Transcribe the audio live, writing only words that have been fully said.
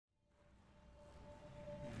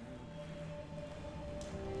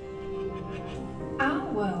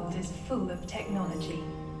full of technology.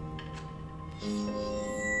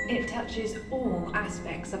 It touches all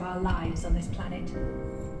aspects of our lives on this planet,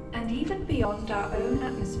 and even beyond our own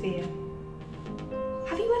atmosphere.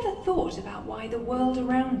 Have you ever thought about why the world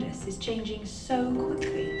around us is changing so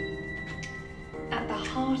quickly? At the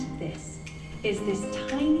heart of this is this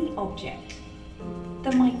tiny object, the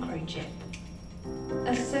microchip,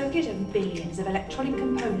 a circuit of billions of electronic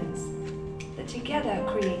components that together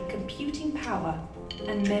create computing power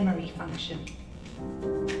and memory function.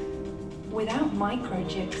 Without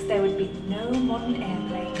microchips, there would be no modern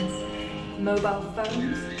airplanes, mobile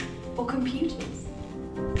phones, or computers.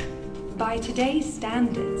 By today's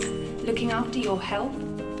standards, looking after your health,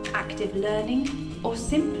 active learning, or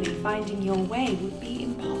simply finding your way would be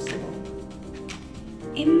impossible.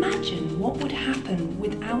 Imagine what would happen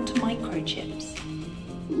without microchips.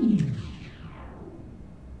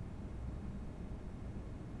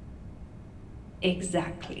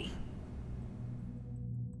 Exactly.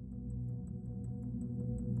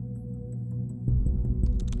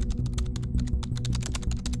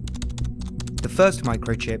 The first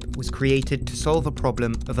microchip was created to solve a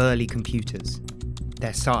problem of early computers: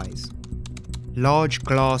 their size. Large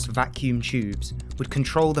glass vacuum tubes would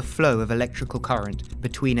control the flow of electrical current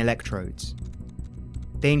between electrodes.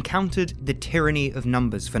 They encountered the tyranny of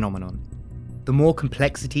numbers phenomenon. The more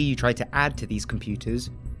complexity you tried to add to these computers,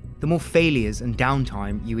 the more failures and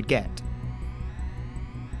downtime you would get.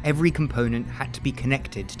 Every component had to be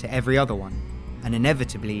connected to every other one, and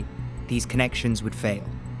inevitably, these connections would fail.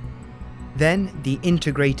 Then the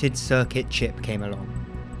integrated circuit chip came along,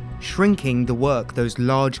 shrinking the work those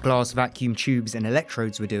large glass vacuum tubes and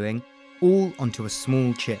electrodes were doing all onto a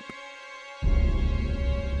small chip.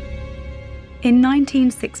 In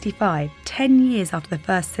 1965, 10 years after the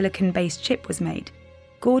first silicon-based chip was made,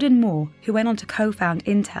 Gordon Moore, who went on to co-found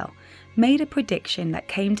Intel, made a prediction that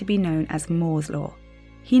came to be known as Moore's Law.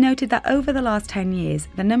 He noted that over the last 10 years,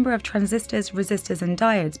 the number of transistors, resistors and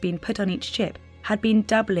diodes being put on each chip had been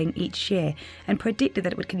doubling each year, and predicted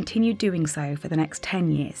that it would continue doing so for the next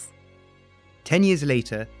 10 years. 10 years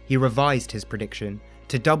later, he revised his prediction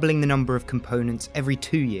to doubling the number of components every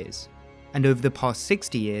 2 years, and over the past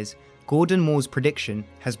 60 years, Gordon Moore's prediction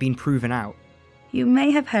has been proven out. You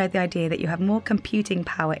may have heard the idea that you have more computing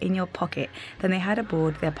power in your pocket than they had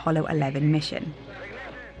aboard the Apollo 11 mission.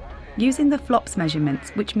 Using the flops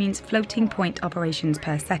measurements, which means floating point operations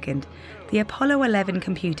per second, the Apollo 11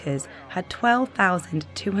 computers had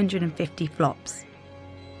 12,250 flops.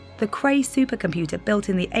 The Cray supercomputer built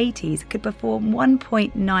in the 80s could perform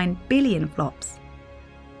 1.9 billion flops.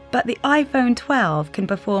 But the iPhone 12 can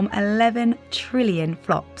perform 11 trillion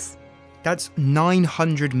flops. That's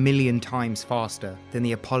 900 million times faster than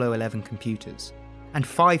the Apollo 11 computers, and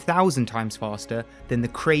 5,000 times faster than the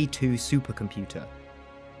Cray 2 supercomputer.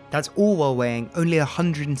 That's all while weighing only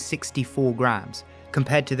 164 grams,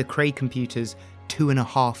 compared to the Cray computer's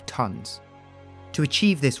 2.5 tons. To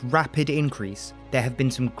achieve this rapid increase, there have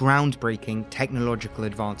been some groundbreaking technological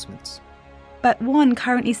advancements. But one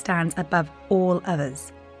currently stands above all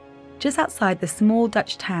others. Just outside the small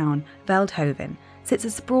Dutch town, Veldhoven, sits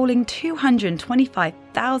a sprawling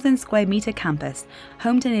 225,000 square metre campus,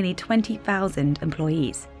 home to nearly 20,000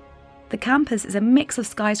 employees. The campus is a mix of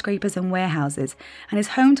skyscrapers and warehouses, and is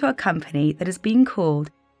home to a company that has been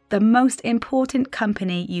called the most important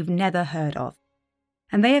company you've never heard of.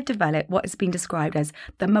 And they have developed what has been described as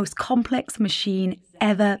the most complex machine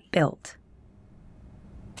ever built.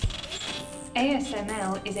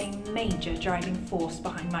 ASML is a major driving force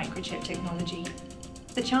behind microchip technology.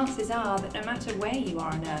 The chances are that no matter where you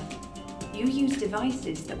are on Earth, you use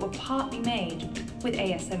devices that were partly made with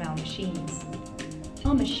ASML machines.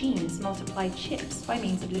 Our machines multiply chips by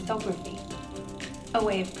means of lithography, a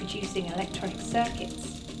way of producing electronic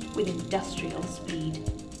circuits with industrial speed.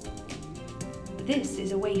 This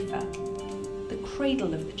is a wafer, the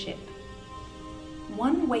cradle of the chip.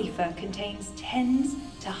 One wafer contains tens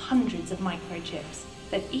to hundreds of microchips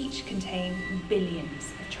that each contain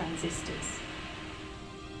billions of transistors.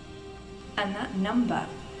 And that number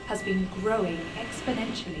has been growing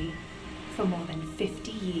exponentially for more than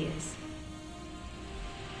 50 years.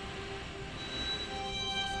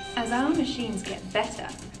 As our machines get better,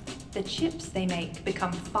 the chips they make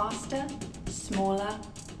become faster, smaller,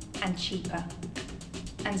 and cheaper.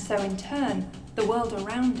 And so in turn, the world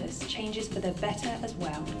around us changes for the better as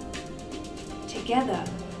well. Together,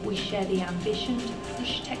 we share the ambition to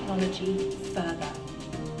push technology further.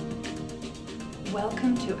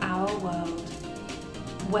 Welcome to our world.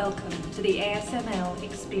 Welcome to the ASML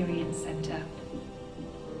Experience Center.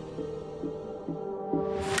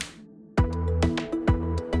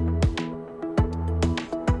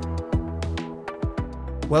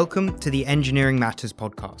 Welcome to the Engineering Matters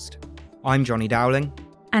podcast. I'm Johnny Dowling.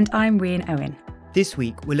 And I'm Rian Owen. This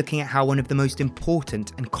week, we're looking at how one of the most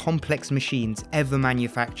important and complex machines ever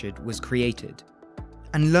manufactured was created,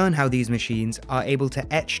 and learn how these machines are able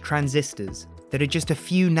to etch transistors that are just a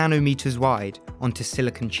few nanometers wide onto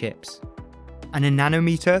silicon chips. And a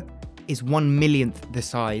nanometer is 1/1,000,000th the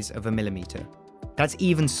size of a millimeter. That's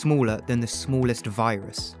even smaller than the smallest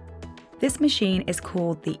virus. This machine is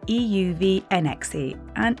called the EUV NXE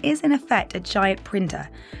and is in effect a giant printer,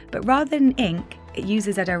 but rather than ink, it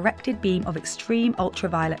uses a directed beam of extreme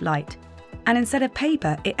ultraviolet light. And instead of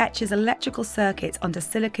paper, it etches electrical circuits onto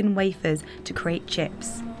silicon wafers to create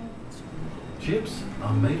chips. Chips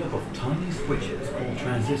are made up of tiny switches called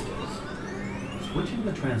transistors. Switching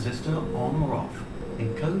the transistor on or off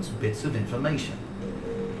encodes bits of information.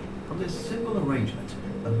 From this simple arrangement,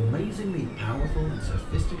 amazingly powerful and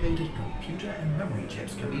sophisticated computer and memory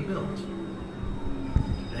chips can be built.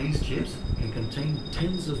 Today's chips can contain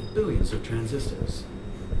tens of billions of transistors.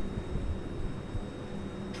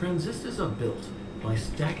 Transistors are built by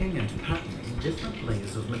stacking and patterning different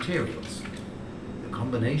layers of materials. The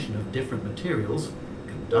combination of different materials,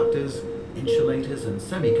 conductors, insulators and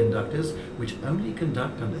semiconductors, which only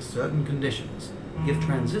conduct under certain conditions, give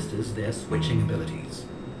transistors their switching abilities.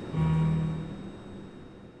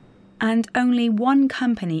 And only one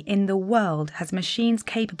company in the world has machines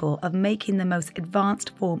capable of making the most advanced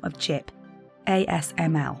form of chip,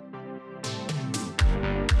 ASML.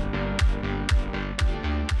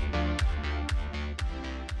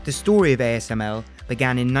 The story of ASML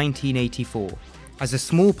began in 1984 as a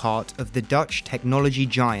small part of the Dutch technology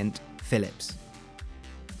giant Philips.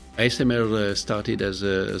 ASML started as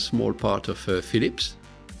a small part of Philips,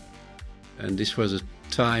 and this was a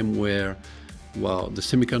time where the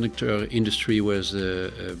semiconductor industry was,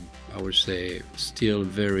 I would say, still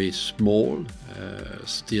very small,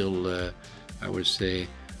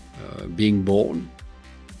 being born.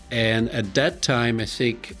 And at that time, I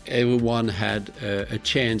think everyone had a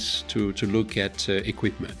chance to look at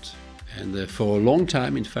equipment. And for a long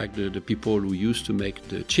time, in fact, the people who used to make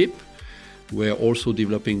the chip were also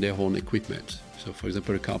developing their own equipment. So, for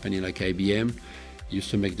example, a company like IBM used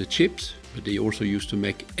to make the chips, but they also used to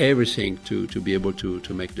make everything to be able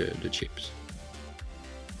to make the chips.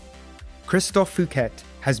 Christophe Fouquet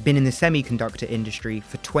has been in the semiconductor industry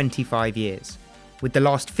for 25 years, with the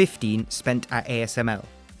last 15 spent at ASML.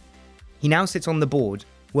 He now sits on the board,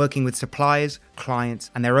 working with suppliers, clients,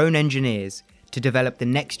 and their own engineers to develop the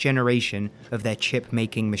next generation of their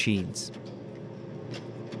chip-making machines.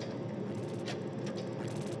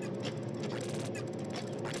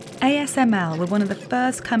 ASML were one of the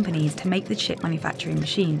first companies to make the chip manufacturing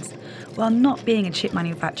machines, while not being a chip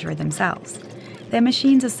manufacturer themselves. Their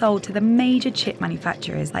machines are sold to the major chip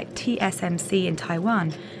manufacturers like TSMC in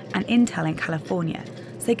Taiwan and Intel in California,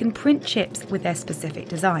 so they can print chips with their specific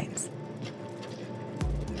designs.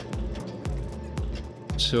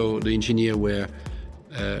 So the engineers were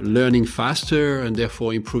learning faster and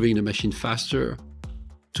therefore improving the machine faster,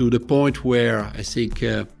 to the point where I think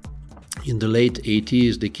in the late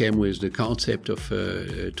 80s, they came with the concept of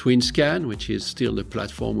TwinScan, which is still the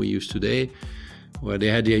platform we use today, where they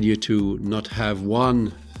had the idea to not have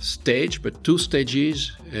one stage, but two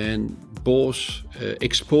stages, and both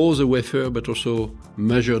expose the wafer, but also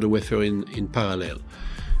measure the wafer in parallel.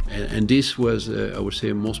 And this was, I would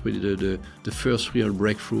say, mostly the first real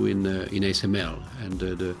breakthrough in ASML and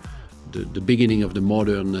the beginning of the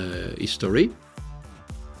modern history.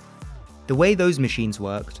 The way those machines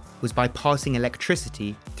worked was by passing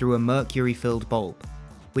electricity through a mercury-filled bulb,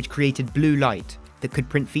 which created blue light that could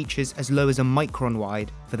print features as low as a micron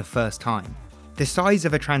wide for the first time. The size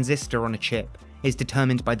of a transistor on a chip is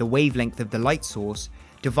determined by the wavelength of the light source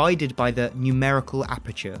divided by the numerical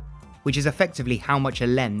aperture, which is effectively how much a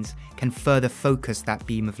lens can further focus that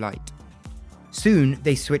beam of light. Soon,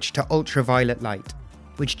 they switched to ultraviolet light,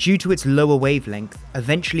 which due to its lower wavelength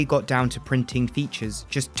eventually got down to printing features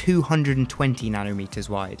just 220 nanometers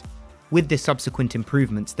wide, with the subsequent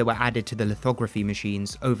improvements that were added to the lithography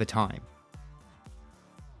machines over time.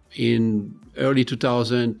 In early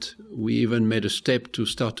 2000, we even made a step to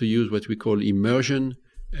start to use what we call immersion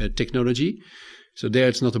technology. So there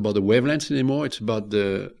it's not about the wavelengths anymore, it's about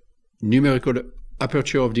the numerical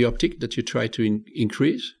aperture of the optic that you try to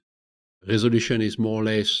increase. Resolution is more or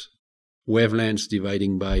less wavelengths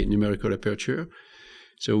dividing by numerical aperture.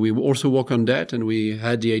 So we also work on that, and we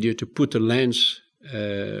had the idea to put a lens,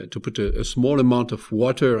 to put a small amount of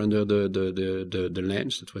water under the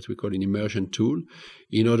lens. That's what we call an immersion tool,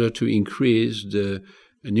 in order to increase the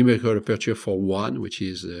a numerical aperture for 1, which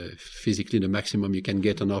is physically the maximum you can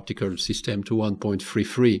get on optical system, to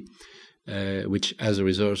 1.33, which as a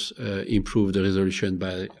result improved the resolution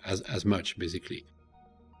by as much, basically.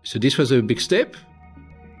 So this was a big step.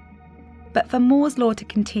 But for Moore's law to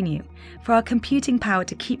continue, for our computing power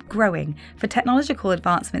to keep growing, for technological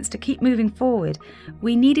advancements to keep moving forward,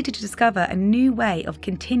 we needed to discover a new way of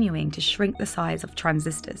continuing to shrink the size of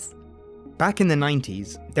transistors. Back in the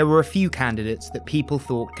 90s, there were a few candidates that people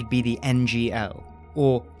thought could be the NGL,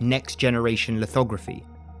 or next generation lithography.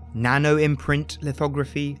 Nano imprint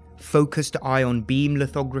lithography, focused ion beam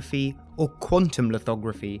lithography, or quantum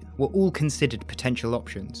lithography were all considered potential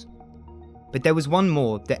options. But there was one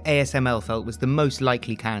more that ASML felt was the most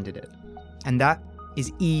likely candidate, and that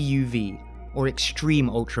is EUV, or extreme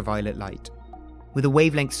ultraviolet light. With a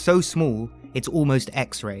wavelength so small, it's almost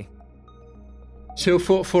X-ray. So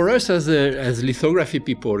for us as lithography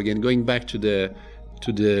people, again, going back to the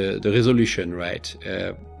resolution, right?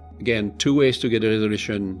 Again, two ways to get the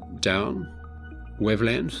resolution down: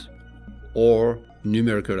 wavelengths or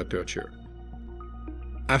numerical aperture.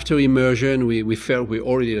 After immersion, we felt we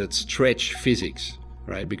already had stretch physics,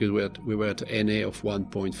 right? Because we were at NA of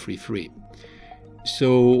 1.33.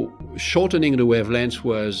 So shortening the wavelengths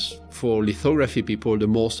was, for lithography people, the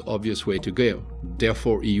most obvious way to go.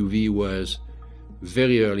 Therefore, EUV was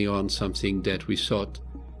very early on something that we thought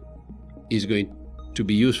is going to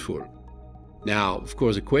be useful. Now, of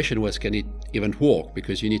course, the question was, can it even work?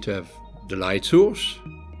 Because you need to have the light source,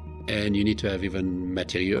 and you need to have even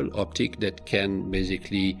material, optic, that can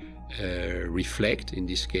basically reflect, in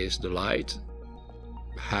this case, the light,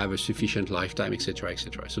 have a sufficient lifetime, etc.,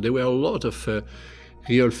 etc. So there were a lot of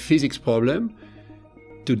real physics problem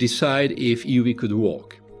to decide if EUV could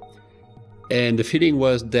work. And the feeling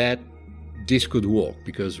was that this could work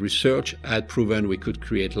because research had proven we could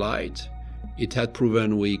create light. It had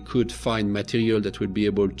proven we could find material that would be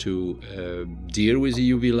able to deal with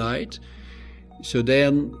EUV light. So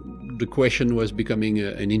then the question was becoming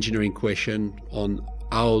an engineering question on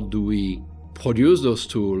how do we produce those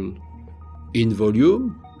tools in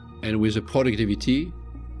volume and with a productivity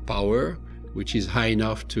power which is high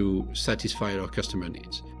enough to satisfy our customer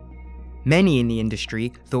needs. Many in the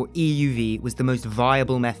industry thought EUV was the most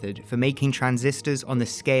viable method for making transistors on the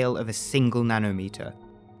scale of a single nanometer.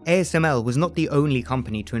 ASML was not the only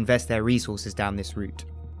company to invest their resources down this route.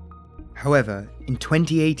 However, in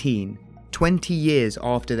 2018, 20 years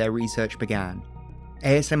after their research began,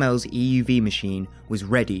 ASML's EUV machine was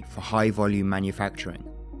ready for high-volume manufacturing,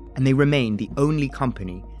 and they remain the only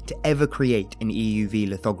company to ever create an EUV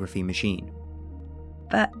lithography machine.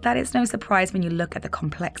 But that is no surprise when you look at the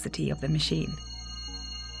complexity of the machine.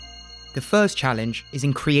 The first challenge is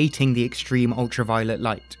in creating the extreme ultraviolet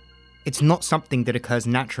light. It's not something that occurs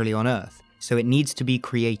naturally on Earth, so it needs to be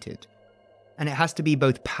created. And it has to be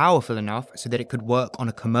both powerful enough so that it could work on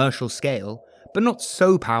a commercial scale, but not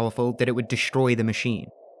so powerful that it would destroy the machine.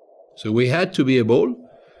 So we had to be able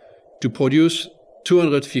to produce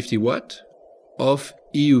 250 watt of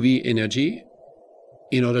EUV energy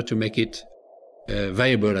in order to make it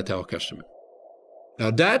viable at our customer.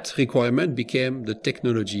 Now that requirement became the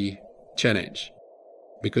technology challenge,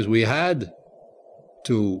 because we had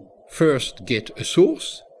to first get a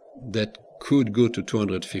source that could go to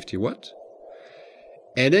 250 watt.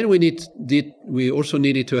 And then we also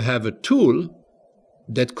needed to have a tool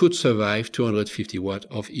that could survive 250 watt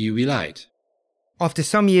of EUV light. After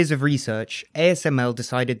some years of research, ASML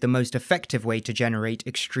decided the most effective way to generate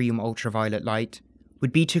extreme ultraviolet light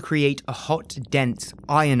would be to create a hot, dense,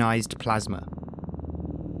 ionized plasma.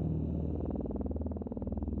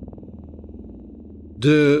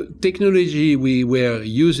 The technology we were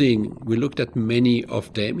using, we looked at many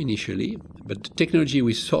of them initially, but the technology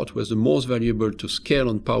we thought was the most valuable to scale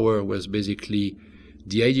on power was basically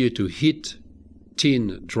the idea to hit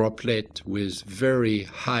thin droplet with very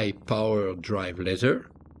high power drive laser.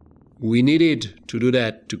 We needed to do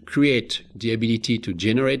that to create the ability to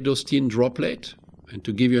generate those thin droplets. And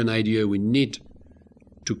to give you an idea, we need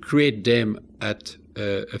to create them at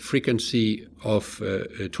a frequency of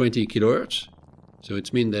 20 kilohertz. So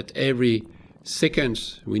it means that every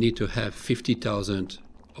second we need to have 50,000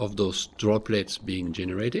 of those droplets being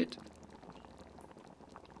generated.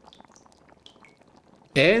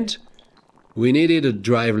 And we needed a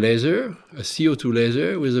drive laser, a CO2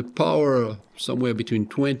 laser, with a power somewhere between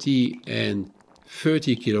 20 and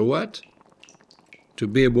 30 kilowatt to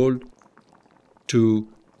be able to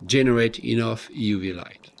generate enough EUV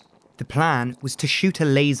light. The plan was to shoot a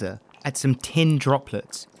laser at some tin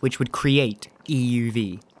droplets, which would create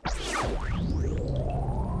EUV.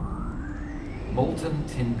 Molten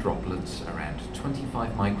tin droplets around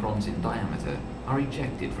 25 microns in diameter are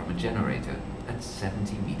ejected from a generator at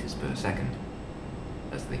 70 meters per second.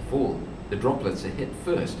 As they fall, the droplets are hit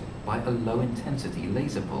first by a low-intensity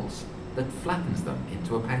laser pulse that flattens them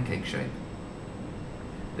into a pancake shape.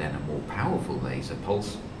 Then a more powerful laser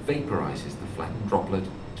pulse vaporizes the flattened droplet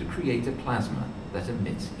to create a plasma that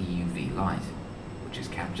emits EUV light, which is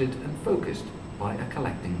captured and focused by a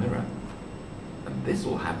collecting mirror. And this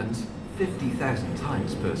all happens 50,000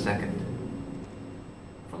 times per second.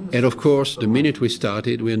 And of course, the minute we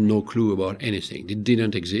started, we had no clue about anything. It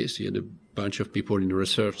didn't exist. You had a bunch of people in the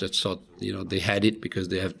research that thought, they had it because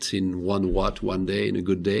they had seen 1 watt one day in a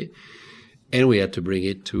good day. And we had to bring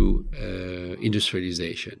it to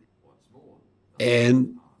industrialization.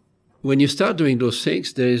 And when you start doing those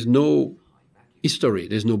things, there is no history,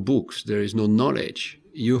 there's no books, there is no knowledge.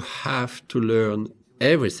 You have to learn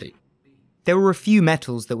everything. There were a few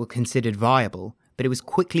metals that were considered viable, but it was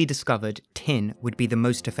quickly discovered tin would be the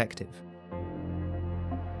most effective.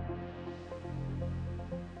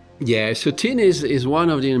 Yeah, so tin is one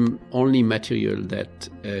of the only material that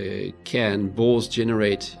can both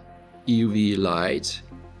generate EUV light,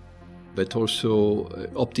 but also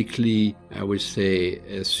optically, I would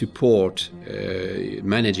say, support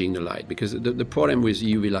managing the light. Because the problem with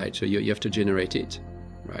EUV light, so you have to generate it,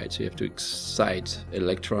 right? So you have to excite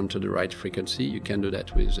electron to the right frequency. You can do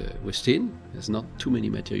that with tin. There's not too many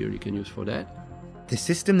material you can use for that. The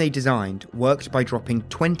system they designed worked by dropping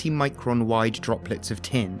 20 micron wide droplets of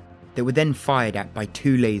tin that were then fired at by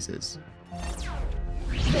 2 lasers.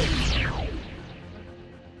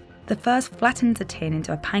 The first flattens the tin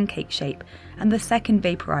into a pancake shape and the second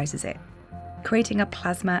vaporizes it, creating a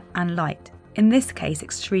plasma and light, in this case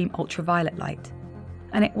extreme ultraviolet light.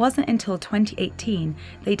 And it wasn't until 2018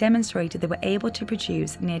 they demonstrated they were able to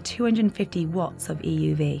produce near 250 watts of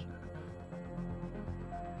EUV.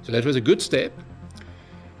 So that was a good step.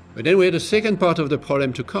 But then we had the second part of the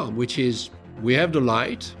problem to come, which is we have the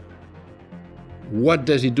light. What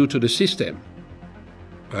does it do to the system?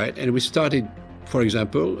 Right? And we started, for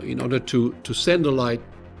example, in order to send the light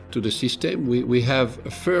to the system, we have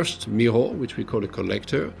a first mirror, which we call a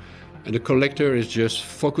collector. And the collector is just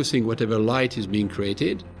focusing whatever light is being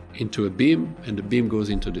created into a beam, and the beam goes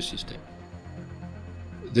into the system.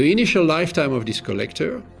 The initial lifetime of this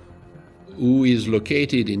collector, who is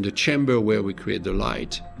located in the chamber where we create the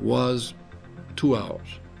light, was 2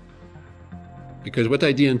 hours. Because what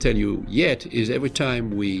I didn't tell you yet is every time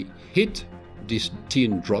we hit this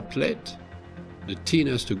tin droplet, the tin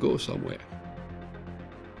has to go somewhere.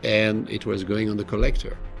 And it was going on the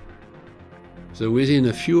collector. So within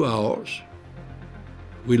a few hours,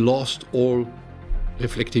 we lost all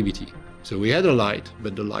reflectivity. So we had a light,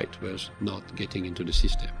 but the light was not getting into the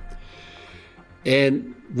system.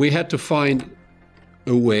 And we had to find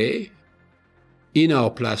a way in our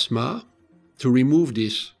plasma to remove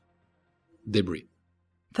this debris.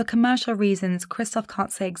 For commercial reasons, Christophe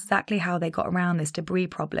can't say exactly how they got around this debris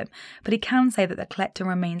problem, but he can say that the collector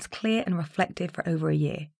remains clear and reflective for over a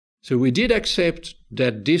year. So we did accept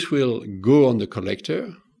that this will go on the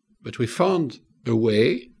collector, but we found a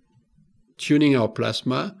way, tuning our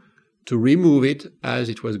plasma, to remove it as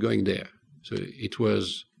it was going there. So it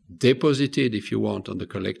was deposited, if you want, on the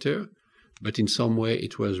collector, but in some way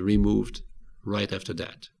it was removed right after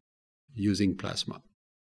that, using plasma.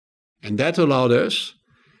 And that allowed us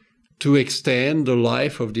to extend the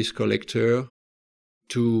life of this collector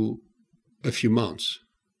to a few months.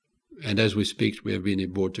 And as we speak, we have been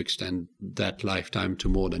able to extend that lifetime to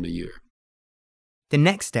more than a year. The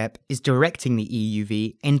next step is directing the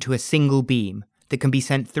EUV into a single beam that can be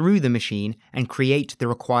sent through the machine and create the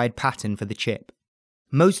required pattern for the chip.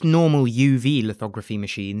 Most normal UV lithography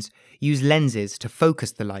machines use lenses to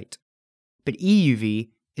focus the light, but EUV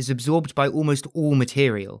is absorbed by almost all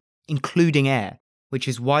material, including air, which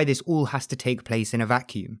is why this all has to take place in a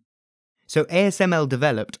vacuum. So ASML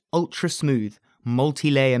developed ultra-smooth,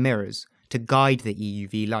 multi-layer mirrors to guide the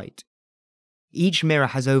EUV light. Each mirror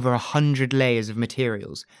has over 100 layers of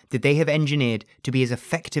materials that they have engineered to be as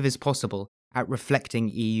effective as possible at reflecting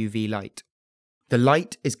EUV light. The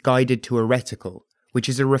light is guided to a reticle, which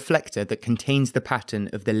is a reflector that contains the pattern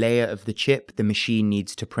of the layer of the chip the machine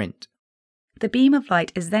needs to print. The beam of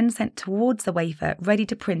light is then sent towards the wafer ready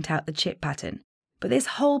to print out the chip pattern. But this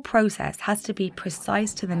whole process has to be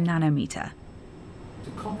precise to the nanometer.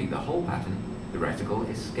 To copy the whole pattern, the reticle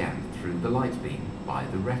is scanned through the light beam by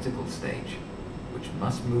the reticle stage, which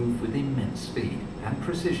must move with immense speed and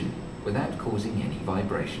precision without causing any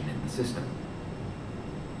vibration in the system.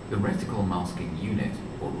 The reticle masking unit,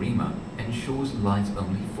 or RIMA, ensures light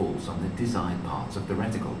only falls on the desired parts of the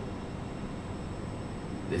reticle.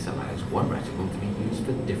 This allows one reticle to be used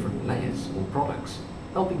for different layers or products,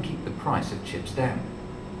 helping keep the price of chips down.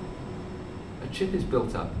 A chip is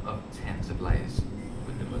built up of tens of layers,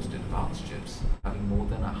 with the most advanced chips having more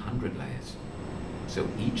than 100 layers. So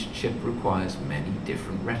each chip requires many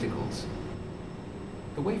different reticles.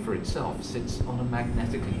 The wafer itself sits on a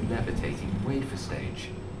magnetically levitating wafer stage.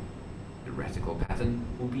 The reticle pattern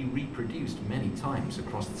will be reproduced many times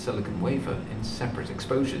across the silicon wafer in separate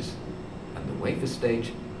exposures, and the wafer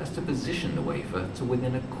stage has to position the wafer to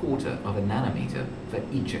within 1/4 of a nanometer for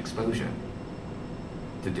each exposure.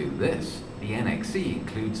 To do this, the NXE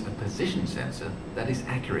includes a position sensor that is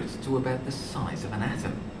accurate to about the size of an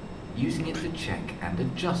atom, using it to check and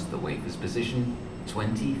adjust the wafer's position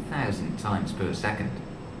 20,000 times per second.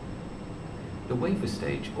 The wafer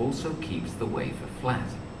stage also keeps the wafer flat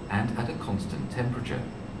and at a constant temperature.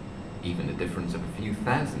 Even the difference of a few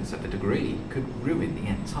thousandths of a degree could ruin the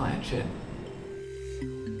entire chip.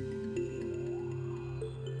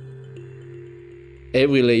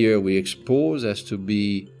 Every layer we expose has to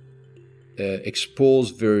be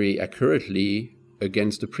exposed very accurately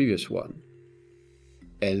against the previous one.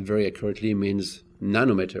 And very accurately means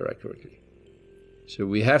nanometer accurately. So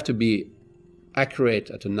we have to be accurate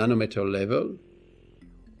at a nanometer level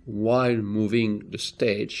while moving the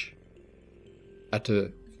stage at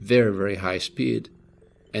a very, very high speed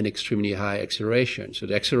and extremely high acceleration. So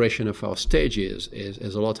the acceleration of our stages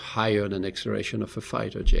is a lot higher than the acceleration of a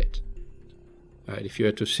fighter jet. Right? If you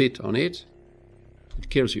have to sit on it, it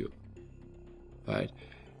kills you. Right?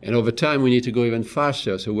 And over time, we need to go even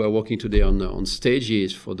faster. So we're working today on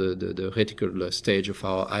stages for the reticle stage of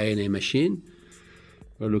our High-NA machine.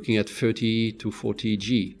 We're looking at 30 to 40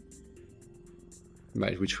 G,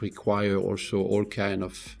 right, which require also all kind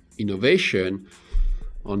of innovation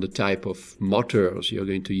on the type of motors you're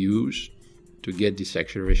going to use to get this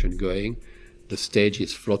acceleration going. The stage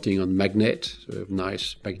is floating on magnet, so we have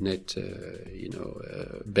nice magnet,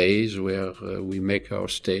 base where we make our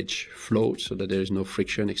stage float so that there is no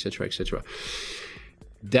friction, etc., etc.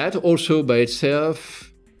 That also by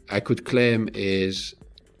itself, I could claim, is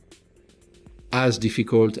as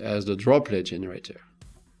difficult as the droplet generator.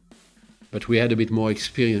 But we had a bit more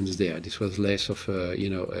experience there. This was less of a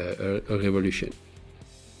revolution.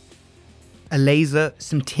 A laser,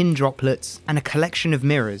 some tin droplets, and a collection of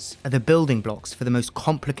mirrors are the building blocks for the most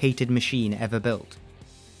complicated machine ever built.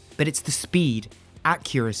 But it's the speed,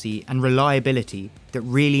 accuracy, and reliability that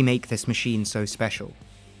really make this machine so special.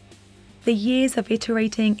 The years of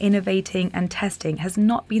iterating, innovating, and testing has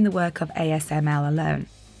not been the work of ASML alone.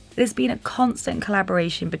 It has been a constant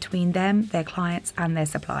collaboration between them, their clients, and their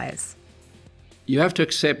suppliers. You have to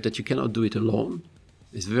accept that you cannot do it alone.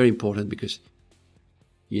 It's very important because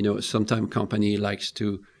sometimes company likes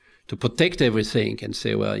to protect everything and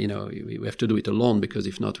say, well, we have to do it alone because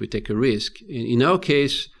if not, we take a risk. In our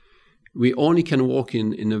case, we only can work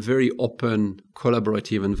in a very open,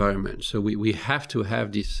 collaborative environment. So we have to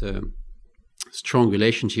have this strong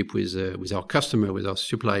relationship with our customer, with our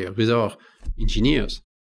supplier, with our engineers.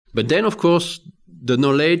 But then, of course, the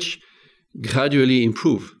knowledge gradually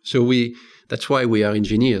improve. So that's why we are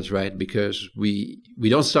engineers, right? Because we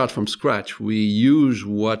don't start from scratch. We use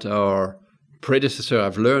what our predecessors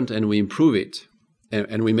have learned and we improve it.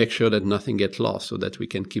 And we make sure that nothing gets lost so that we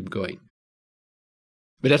can keep going.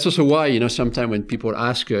 But that's also why, sometimes when people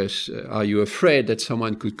ask us, are you afraid that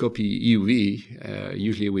someone could copy EUV?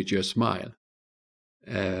 Usually we just smile.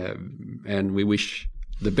 And we wish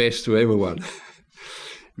the best to everyone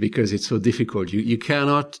because it's so difficult. You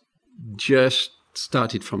cannot just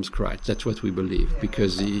start it from scratch. That's what we believe,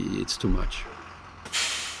 because it's too much.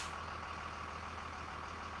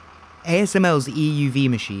 ASML's EUV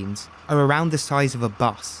machines are around the size of a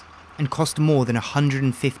bus and cost more than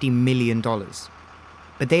 $150 million.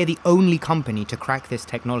 But they are the only company to crack this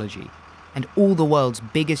technology, and all the world's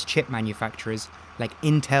biggest chip manufacturers like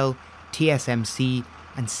Intel, TSMC,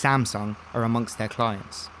 and Samsung are amongst their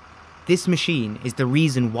clients. This machine is the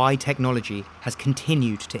reason why technology has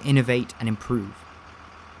continued to innovate and improve.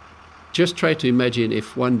 Just try to imagine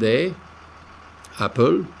if one day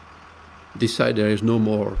Apple decide there is no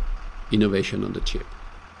more innovation on the chip.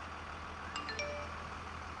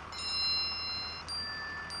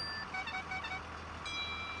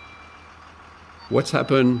 What's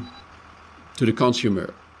happened to the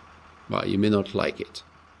consumer? Well, you may not like it.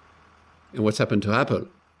 And what's happened to Apple?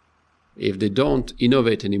 If they don't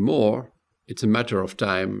innovate anymore, it's a matter of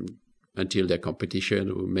time until their competition,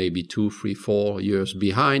 who may be 2, 3, 4 years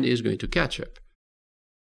behind, is going to catch up.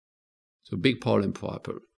 So big problem for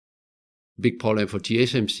Apple. Big problem for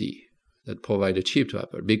TSMC that provide a chip to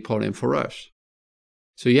Apple. Big problem for us.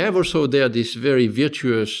 So you have also there this very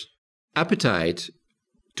virtuous appetite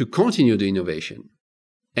to continue the innovation.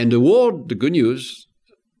 And the world, the good news,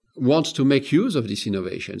 wants to make use of this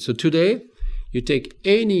innovation. So today, you take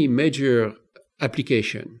any major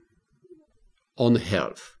application on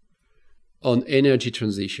health, on energy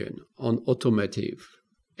transition, on automotive,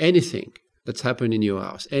 anything that's happened in your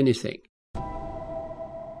house, anything.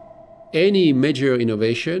 Any major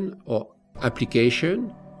innovation or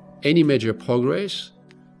application, any major progress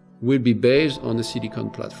will be based on a silicon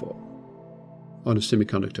platform, on a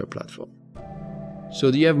semiconductor platform. So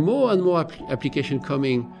you have more and more application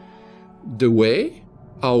coming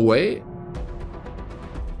our way.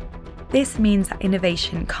 This means that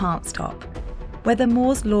innovation can't stop. Whether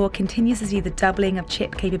Moore's law continues to see the doubling of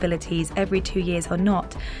chip capabilities every 2 years or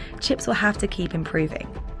not, chips will have to keep improving.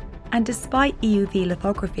 And despite EUV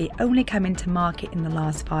lithography only coming to market in the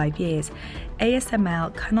last 5 years,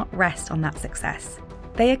 ASML cannot rest on that success.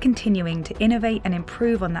 They are continuing to innovate and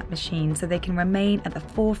improve on that machine so they can remain at the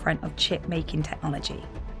forefront of chip-making technology.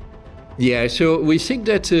 Yeah, so we think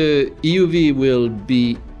that EUV will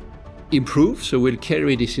be improved, so we'll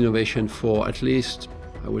carry this innovation for at least,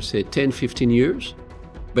 I would say, 10, 15 years.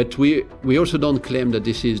 But we also don't claim that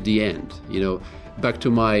this is the end. Back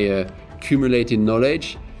to my accumulated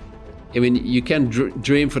knowledge, I mean, you can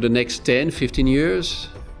dream for the next 10, 15 years.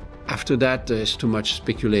 After that, there's too much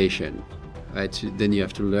speculation. Right? Then you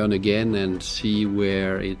have to learn again and see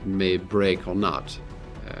where it may break or not.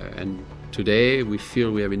 And today, we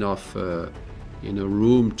feel we have enough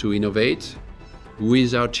room to innovate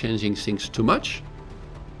without changing things too much.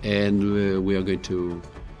 And we are going to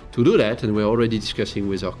do that. And we're already discussing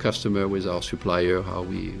with our customer, with our supplier, how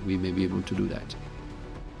we may be able to do that.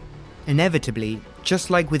 Inevitably, just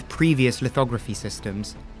like with previous lithography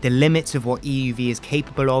systems, the limits of what EUV is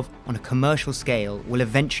capable of on a commercial scale will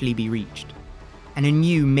eventually be reached. And a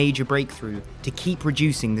new major breakthrough to keep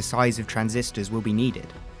reducing the size of transistors will be needed.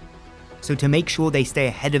 So to make sure they stay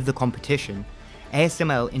ahead of the competition,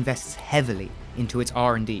 ASML invests heavily into its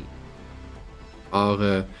R&D.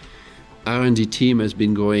 Our R&D team has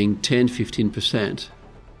been growing 10-15%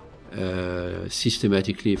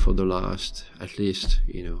 systematically for the last, at least,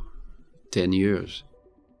 10 years,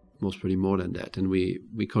 most probably more than that. And we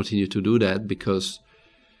continue to do that because,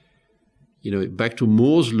 back to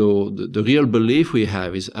Moore's law, the real belief we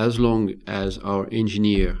have is as long as our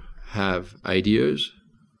engineers have ideas,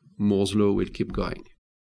 Moore's law will keep going.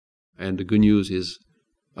 And the good news is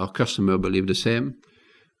our customer believe the same,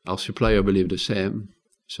 our supplier believe the same,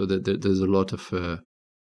 so that there's a lot of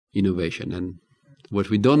innovation. And what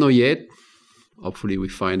we don't know yet, hopefully we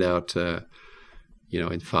find out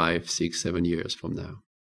in 5, 6, 7 years from now.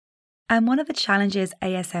 And one of the challenges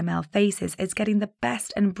ASML faces is getting the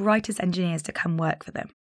best and brightest engineers to come work for them.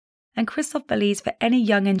 And Christophe believes for any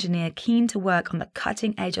young engineer keen to work on the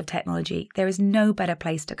cutting edge of technology, there is no better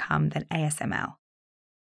place to come than ASML.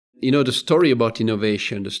 The story about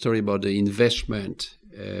innovation, the story about the investment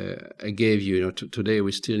I gave you, today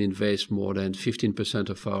we still invest more than 15%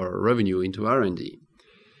 of our revenue into R&D.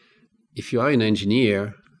 If you are an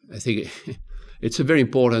engineer, I think it's a very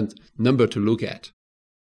important number to look at,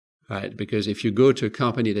 right? Because if you go to a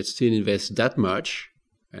company that still invests that much,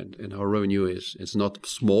 and our revenue is not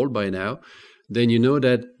small by now, then you know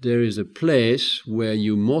that there is a place where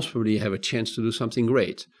you most probably have a chance to do something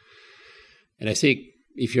great. And I think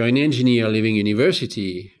if you're an engineer leaving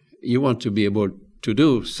university, you want to be able to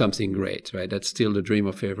do something great, right? That's still the dream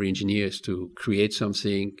of every engineer, is to create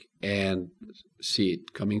something and see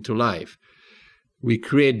it coming to life. We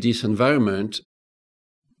create this environment,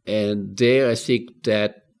 and there I think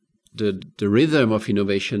that the rhythm of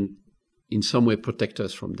innovation in some way protect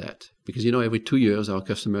us from that. Because, every 2 years our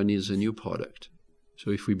customer needs a new product.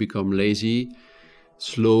 So if we become lazy,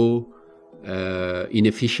 slow,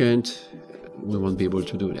 inefficient, we won't be able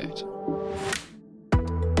to do that.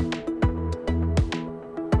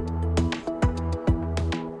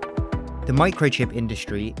 The microchip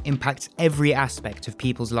industry impacts every aspect of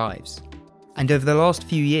people's lives. And over the last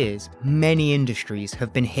few years, many industries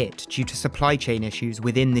have been hit due to supply chain issues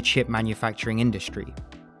within the chip manufacturing industry.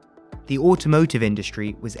 The automotive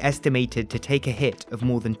industry was estimated to take a hit of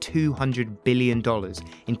more than $200 billion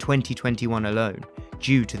in 2021 alone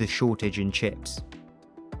due to the shortage in chips.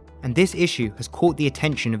 And this issue has caught the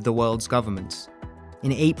attention of the world's governments.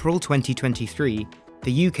 In April 2023,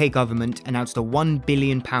 the UK government announced a £1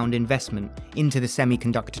 billion investment into the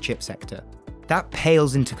semiconductor chip sector. That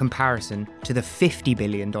pales into comparison to the $50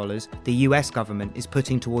 billion the US government is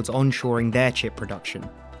putting towards onshoring their chip production.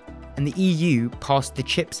 And the EU passed the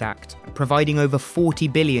CHIPS Act, providing over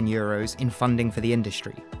 €40 billion in funding for the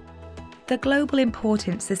industry. The global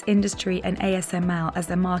importance this industry and ASML as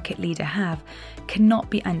the market leader have cannot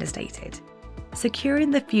be understated.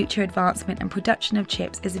 Securing the future advancement and production of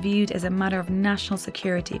chips is viewed as a matter of national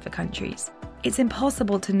security for countries. It's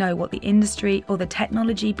impossible to know what the industry or the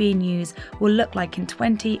technology being used will look like in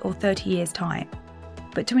 20 or 30 years' time.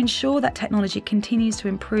 But to ensure that technology continues to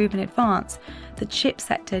improve and advance, the chip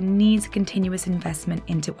sector needs continuous investment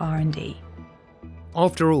into R&D.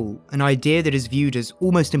 After all, an idea that is viewed as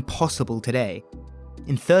almost impossible today,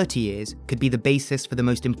 in 30 years could be the basis for the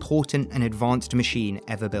most important and advanced machine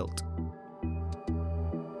ever built.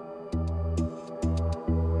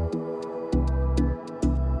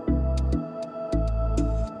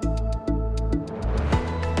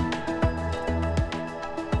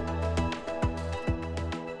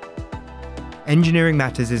 Engineering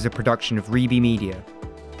Matters is a production of Reby Media.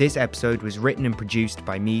 This episode was written and produced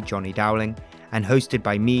by me, Johnny Dowling, and hosted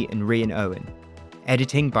by me and Rhian Owen.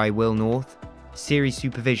 Editing by Will North, series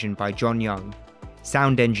supervision by John Young,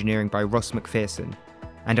 sound engineering by Ross McPherson,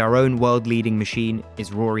 and our own world-leading machine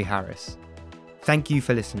is Rory Harris. Thank you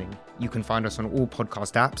for listening. You can find us on all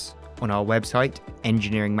podcast apps, on our website,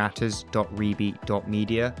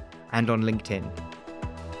 engineeringmatters.reby.media, and on LinkedIn.